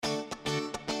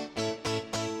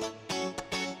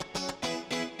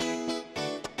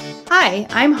Hi,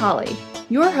 I'm Holly,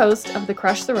 your host of the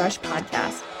Crush the Rush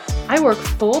podcast. I work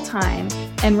full-time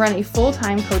and run a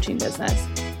full-time coaching business.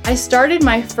 I started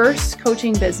my first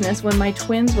coaching business when my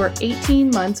twins were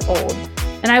 18 months old,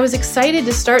 and I was excited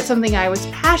to start something I was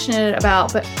passionate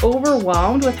about but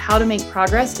overwhelmed with how to make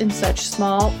progress in such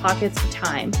small pockets of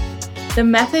time. The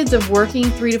methods of working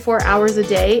 3 to 4 hours a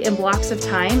day in blocks of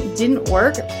time didn't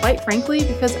work, quite frankly,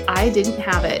 because I didn't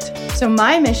have it. So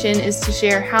my mission is to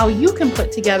share how you can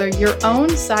put together your own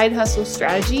side hustle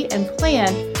strategy and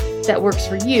plan that works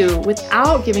for you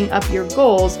without giving up your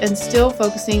goals and still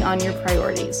focusing on your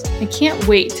priorities. I can't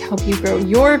wait to help you grow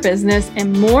your business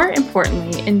and, more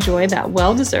importantly, enjoy that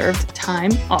well-deserved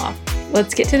time off.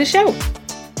 Let's get to the show.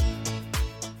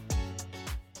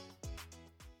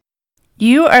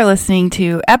 You are listening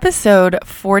to episode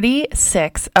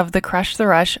 46 of the Crush the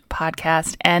Rush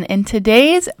podcast. And in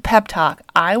today's pep talk,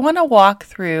 I want to walk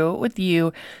through with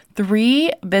you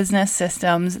 3 business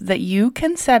systems that you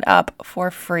can set up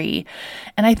for free.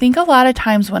 And I think a lot of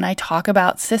times when I talk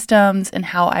about systems and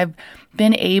how I've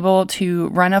been able to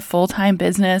run a full-time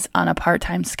business on a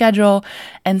part-time schedule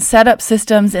and set up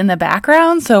systems in the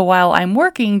background, so while I'm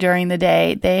working during the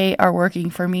day, they are working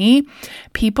for me,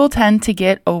 people tend to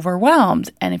get overwhelmed.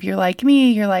 And if you're like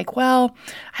me, you're like, well,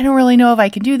 I don't really know if I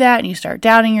can do that, and you start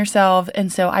doubting yourself.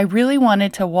 And so I really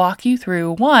wanted to walk you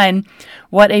through, 1,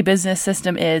 what a business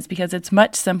system is, because it's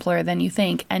much simpler than you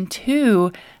think, and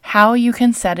 2, how you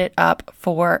can set it up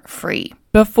for free.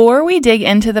 Before we dig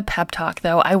into the pep talk,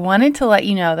 though, I wanted to let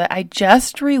you know that I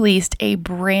just released a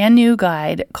brand new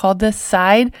guide called the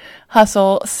Side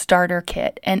Hustle Starter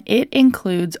Kit, and it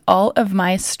includes all of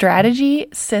my strategy,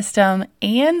 system,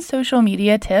 and social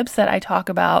media tips that I talk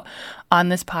about on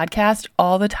this podcast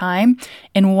all the time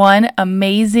in one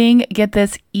amazing, get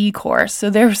this, e-course. So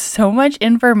there's so much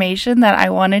information that I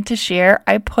wanted to share.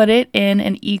 I put it in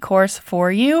an e-course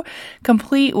for you,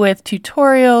 complete with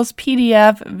tutorials,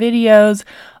 PDF, videos,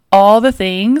 all the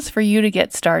things for you to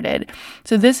get started.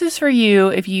 So this is for you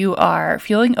if you are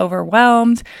feeling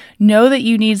overwhelmed, know that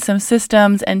you need some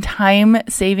systems and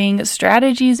time-saving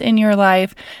strategies in your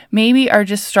life, maybe are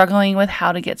just struggling with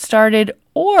how to get started,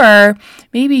 or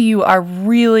maybe you are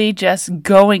really just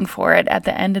going for it at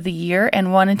the end of the year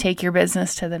and want to take your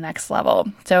business to the next level.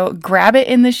 So grab it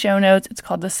in the show notes. It's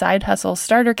called the Side Hustle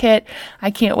Starter Kit.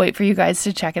 I can't wait for you guys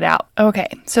to check it out. Okay,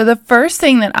 so the first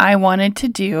thing that I wanted to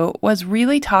do was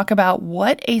really talk about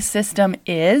what a system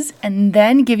is and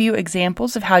then give you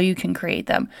examples of how you can create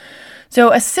them.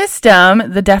 So a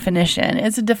system, the definition,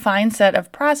 is a defined set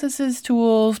of processes,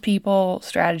 tools, people,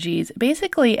 strategies,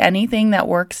 basically anything that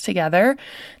works together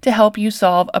to help you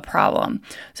solve a problem.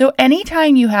 So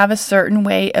anytime you have a certain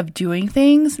way of doing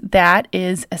things, that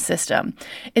is a system.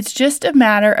 It's just a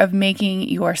matter of making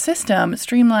your system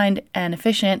streamlined and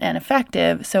efficient and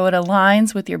effective so it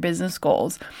aligns with your business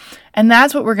goals. And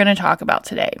that's what we're going to talk about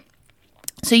today.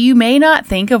 So you may not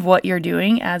think of what you're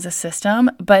doing as a system,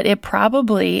 but it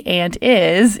probably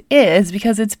is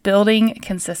because it's building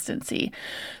consistency.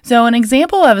 So an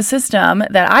example of a system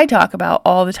that I talk about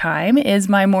all the time is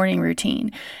my morning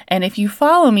routine. And if you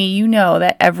follow me, you know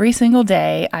that every single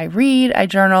day I read, I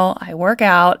journal, I work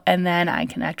out, and then I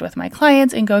connect with my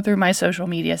clients and go through my social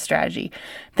media strategy.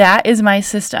 That is my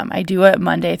system. I do it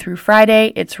Monday through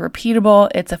Friday. It's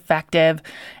repeatable, it's effective.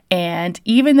 And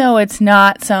even though it's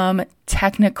not some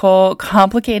technical,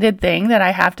 complicated thing that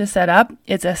I have to set up,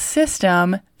 it's a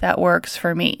system that works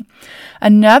for me.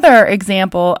 Another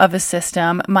example of a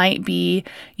system might be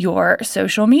your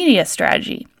social media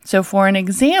strategy. So for an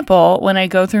example, when I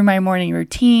go through my morning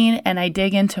routine and I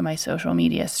dig into my social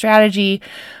media strategy,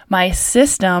 my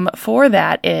system for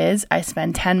that is I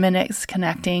spend 10 minutes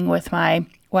connecting with my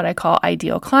what I call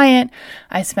ideal client.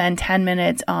 I spend 10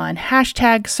 minutes on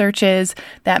hashtag searches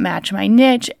that match my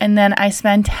niche, and then I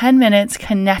spend 10 minutes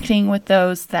connecting with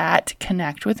those that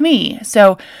connect with me.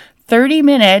 So 30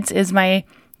 minutes is my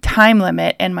time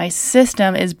limit, and my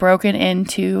system is broken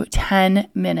into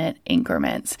 10-minute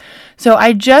increments. So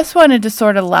I just wanted to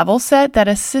sort of level set that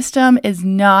a system is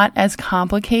not as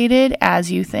complicated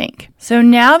as you think. So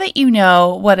now that you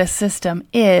know what a system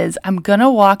is, I'm going to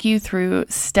walk you through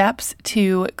steps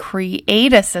to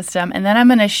create a system, and then I'm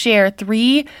going to share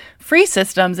 3 free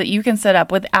systems that you can set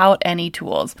up without any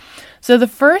tools. So the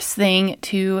first thing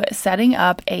to setting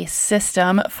up a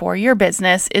system for your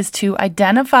business is to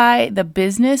identify the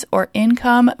business or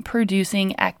income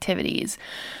producing activities.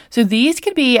 So these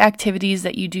could be activities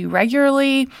that you do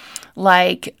regularly,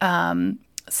 like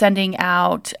sending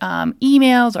out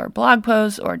emails or blog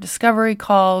posts or discovery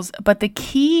calls. But the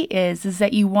key is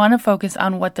that you want to focus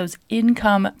on what those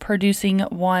income producing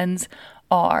ones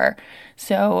are.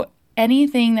 So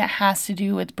anything that has to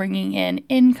do with bringing in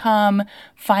income,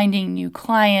 finding new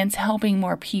clients, helping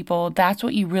more people. That's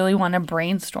what you really want to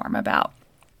brainstorm about.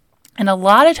 And a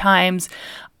lot of times,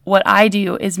 what I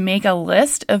do is make a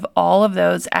list of all of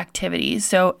those activities.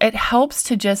 So it helps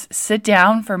to just sit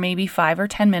down for maybe 5 or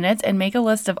 10 minutes and make a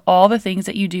list of all the things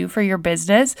that you do for your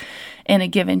business in a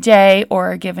given day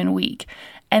or a given week.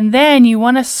 And then you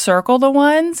want to circle the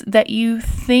ones that you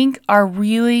think are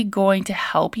really going to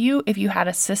help you if you had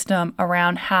a system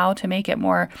around how to make it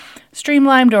more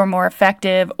streamlined or more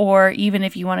effective, or even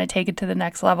if you want to take it to the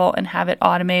next level and have it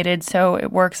automated so it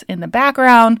works in the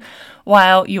background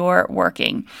while you're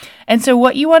working. And so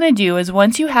what you want to do is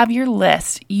once you have your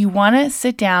list, you want to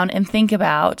sit down and think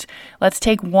about, let's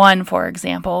take one, for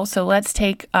example. So let's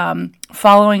take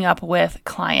following up with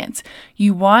clients.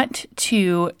 You want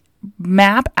to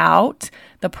map out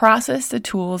the process, the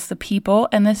tools, the people,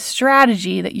 and the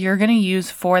strategy that you're going to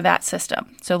use for that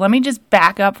system. So let me just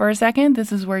back up for a second.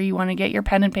 This is where you want to get your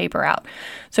pen and paper out.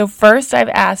 So first, I've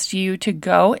asked you to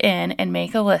go in and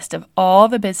make a list of all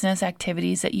the business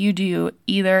activities that you do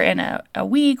either in a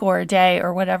week or a day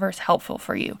or whatever is helpful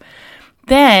for you.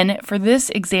 Then for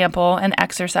this example and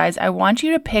exercise, I want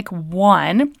you to pick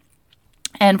one.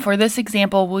 And for this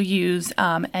example, we'll use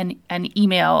an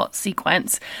email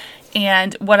sequence.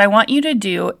 And what I want you to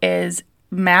do is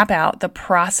map out the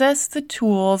process, the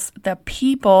tools, the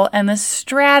people, and the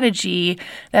strategy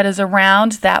that is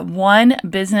around that one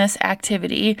business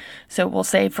activity. So we'll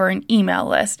say for an email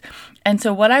list. And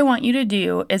so what I want you to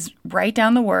do is write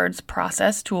down the words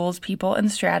process, tools, people,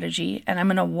 and strategy, and I'm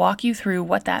going to walk you through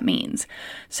what that means.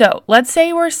 So let's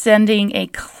say we're sending a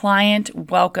client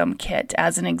welcome kit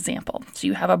as an example. So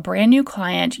you have a brand new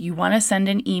client, you want to send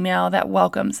an email that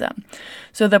welcomes them.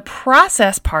 So the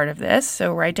process part of this,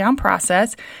 so write down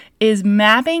process, is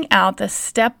mapping out the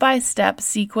step-by-step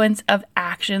sequence of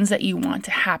actions that you want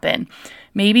to happen.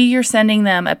 Maybe you're sending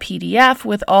them a PDF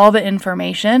with all the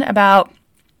information about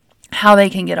how they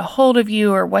can get a hold of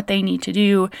you or what they need to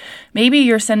do. Maybe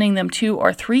you're sending them 2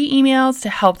 or 3 emails to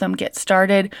help them get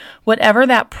started. Whatever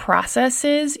that process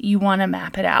is, you want to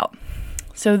map it out.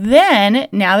 So then,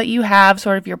 now that you have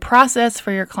sort of your process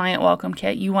for your client welcome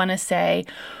kit, you want to say,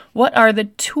 what are the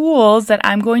tools that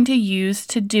I'm going to use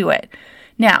to do it?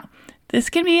 Now, this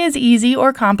can be as easy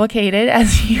or complicated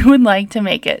as you would like to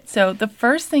make it. So the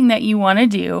first thing that you want to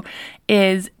do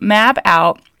is map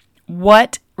out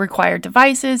what required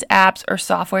devices, apps, or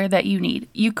software that you need.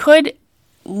 You could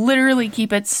literally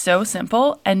keep it so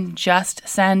simple and just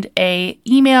send a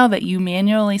email that you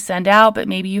manually send out, but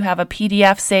maybe you have a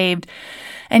PDF saved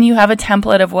and you have a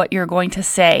template of what you're going to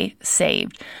say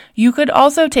saved. You could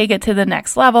also take it to the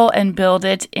next level and build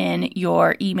it in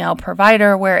your email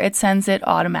provider where it sends it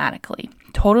automatically.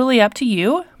 Totally up to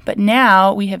you. But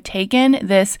now we have taken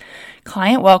this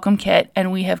client welcome kit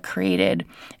and we have created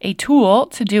a tool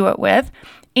to do it with,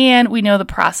 and we know the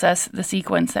process, the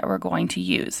sequence that we're going to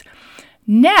use.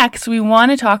 Next, we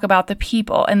want to talk about the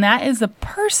people, and that is the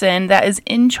person that is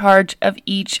in charge of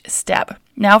each step.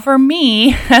 Now, for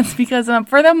me, that's because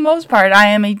for the most part, I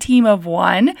am a team of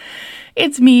one.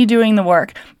 It's me doing the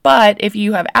work. But if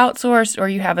you have outsourced or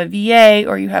you have a VA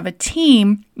or you have a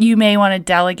team, you may want to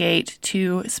delegate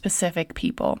to specific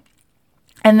people.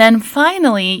 And then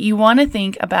finally, you want to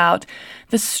think about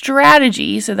the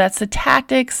strategy. So that's the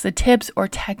tactics, the tips, or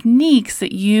techniques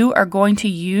that you are going to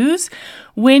use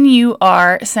when you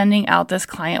are sending out this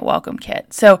client welcome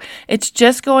kit. So it's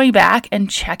just going back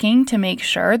and checking to make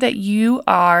sure that you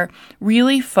are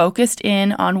really focused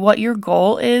in on what your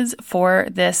goal is for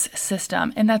this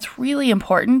system. And that's really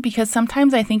important because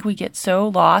sometimes I think we get so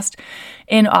lost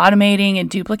in automating and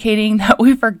duplicating that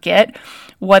we forget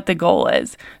what the goal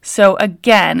is. So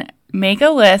again, make a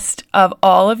list of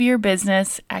all of your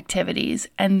business activities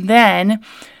and then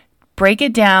break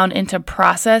it down into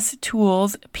process,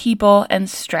 tools, people, and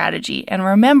strategy. And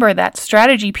remember that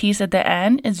strategy piece at the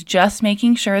end is just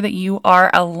making sure that you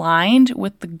are aligned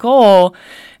with the goal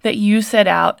that you set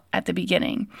out at the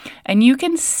beginning. And you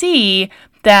can see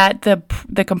that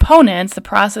the components, the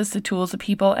process, the tools, the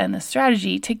people, and the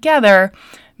strategy together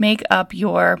make up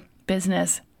your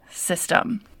business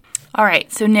system. All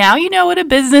right, so now you know what a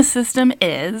business system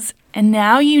is, and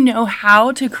now you know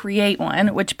how to create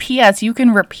one, which P.S. you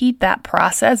can repeat that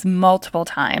process multiple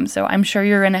times. So I'm sure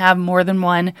you're going to have more than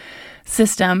one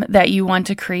system that you want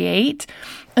to create.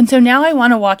 And so now I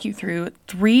want to walk you through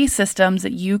 3 systems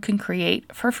that you can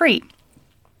create for free.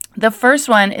 The first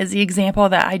one is the example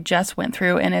that I just went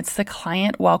through, and it's the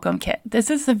client welcome kit. This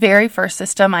is the very first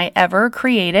system I ever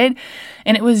created,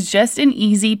 and it was just an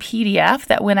easy PDF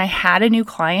that when I had a new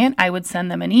client, I would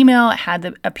send them an email. It had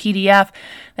a PDF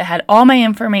that had all my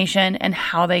information and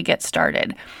how they get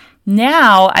started.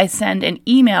 Now I send an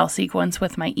email sequence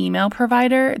with my email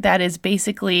provider that is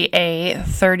basically a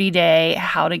 30-day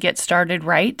how to get started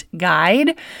right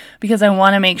guide, because I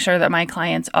want to make sure that my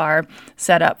clients are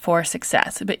set up for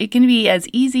success. But it can be as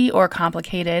easy or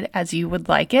complicated as you would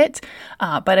like it.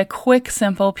 But a quick,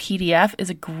 simple PDF is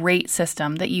a great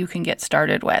system that you can get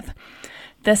started with.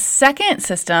 The second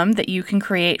system that you can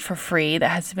create for free that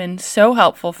has been so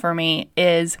helpful for me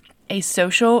is a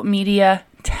social media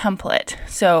template.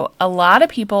 So a lot of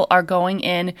people are going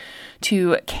in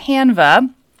to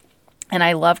Canva, and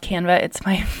I love Canva. It's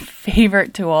my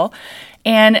favorite tool,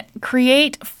 and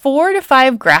create 4 to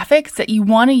 5 graphics that you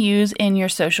want to use in your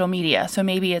social media. So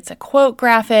maybe it's a quote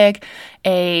graphic,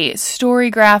 a story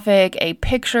graphic, a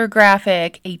picture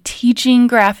graphic, a teaching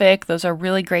graphic. Those are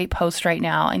really great posts right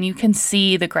now. And you can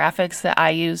see the graphics that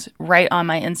I use right on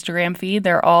my Instagram feed.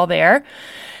 They're all there.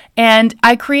 And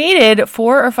I created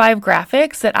 4 or 5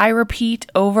 graphics that I repeat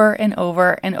over and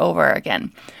over and over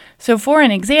again. So for an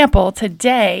example,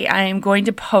 today I am going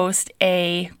to post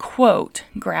a quote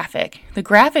graphic. The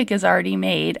graphic is already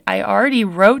made. I already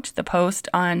wrote the post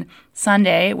on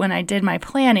Sunday when I did my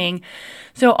planning.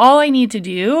 So all I need to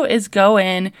do is go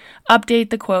in,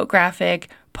 update the quote graphic,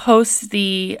 post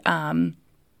the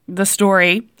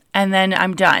story, and then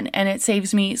I'm done. And it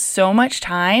saves me so much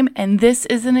time. And this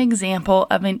is an example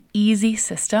of an easy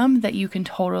system that you can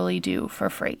totally do for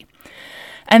free.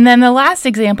 And then the last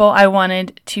example I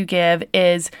wanted to give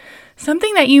is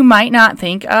something that you might not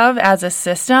think of as a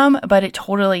system, but it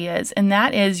totally is. And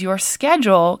that is your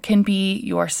schedule can be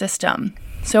your system.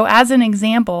 So as an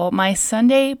example, my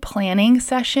Sunday planning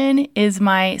session is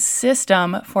my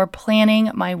system for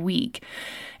planning my week.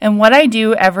 And what I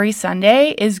do every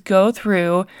Sunday is go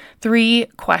through 3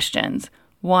 questions.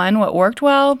 1, what worked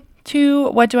well? 2,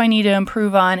 what do I need to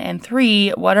improve on? And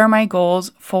 3, what are my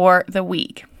goals for the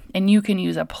week? And you can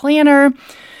use a planner.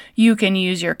 You can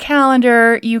use your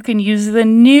calendar. You can use the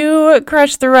new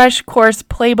Crush the Rush course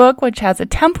playbook, which has a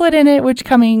template in it, which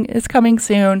is coming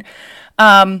soon.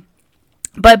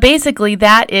 But basically,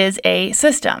 that is a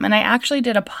system. And I actually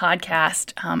did a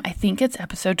podcast, I think it's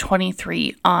episode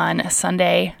 23 on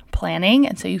Sunday planning.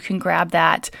 And so you can grab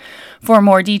that for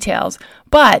more details.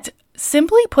 But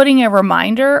simply putting a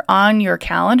reminder on your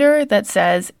calendar that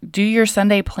says, do your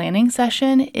Sunday planning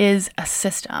session is a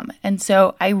system. And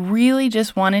so I really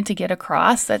just wanted to get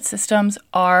across that systems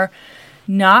are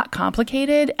not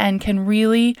complicated and can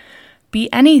really be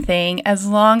anything as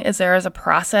long as there is a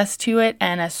process to it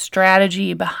and a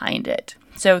strategy behind it.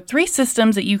 So 3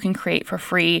 systems that you can create for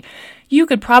free. You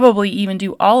could probably even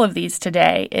do all of these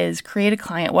today is create a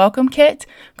client welcome kit,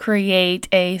 create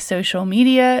a social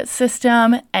media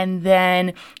system, and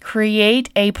then create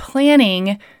a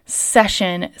planning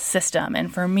session system.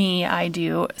 And for me, I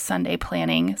do Sunday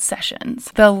planning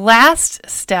sessions. The last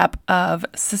step of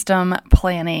system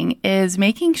planning is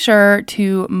making sure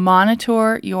to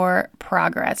monitor your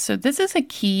progress. So this is a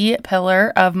key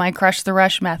pillar of my Crush the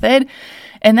Rush method.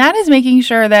 And that is making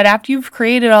sure that after you've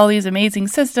created all these amazing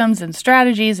systems and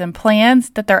strategies and plans,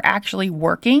 that they're actually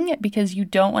working, because you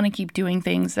don't want to keep doing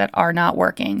things that are not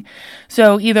working.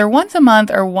 So either once a month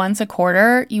or once a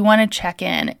quarter, you want to check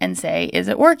in and say, is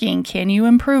it working? Can you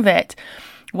improve it?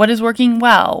 What is working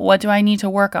well? What do I need to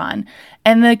work on?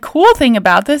 And the cool thing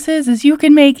about this is you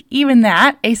can make even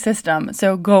that a system.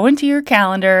 So go into your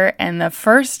calendar, and the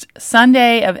first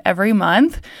Sunday of every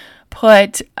month,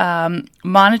 put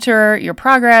monitor your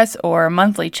progress or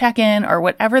monthly check-in or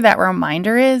whatever that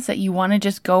reminder is that you want to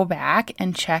just go back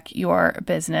and check your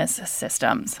business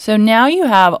systems. So now you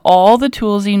have all the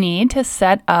tools you need to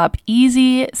set up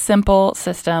easy, simple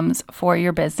systems for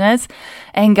your business.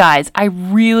 And guys, I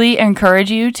really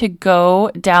encourage you to go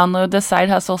download the Side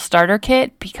Hustle Starter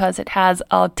Kit, because it has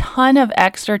a ton of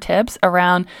extra tips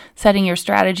around setting your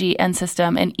strategy and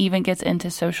system, and even gets into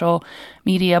social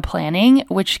media planning,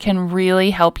 which can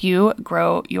really help you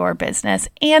grow your business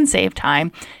and save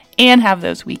time and have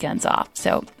those weekends off.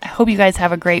 So I hope you guys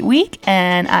have a great week,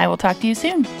 and I will talk to you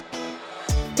soon.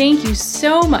 Thank you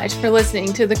so much for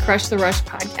listening to the Crush the Rush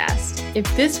podcast.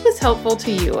 If this was helpful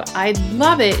to you, I'd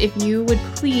love it if you would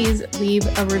please leave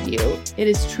a review. It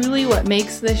is truly what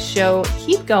makes this show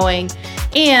keep going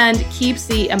and keeps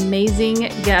the amazing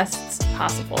guests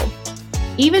possible.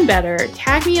 Even better,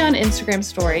 tag me on Instagram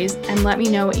stories and let me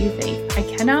know what you think. I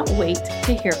cannot wait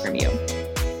to hear from you.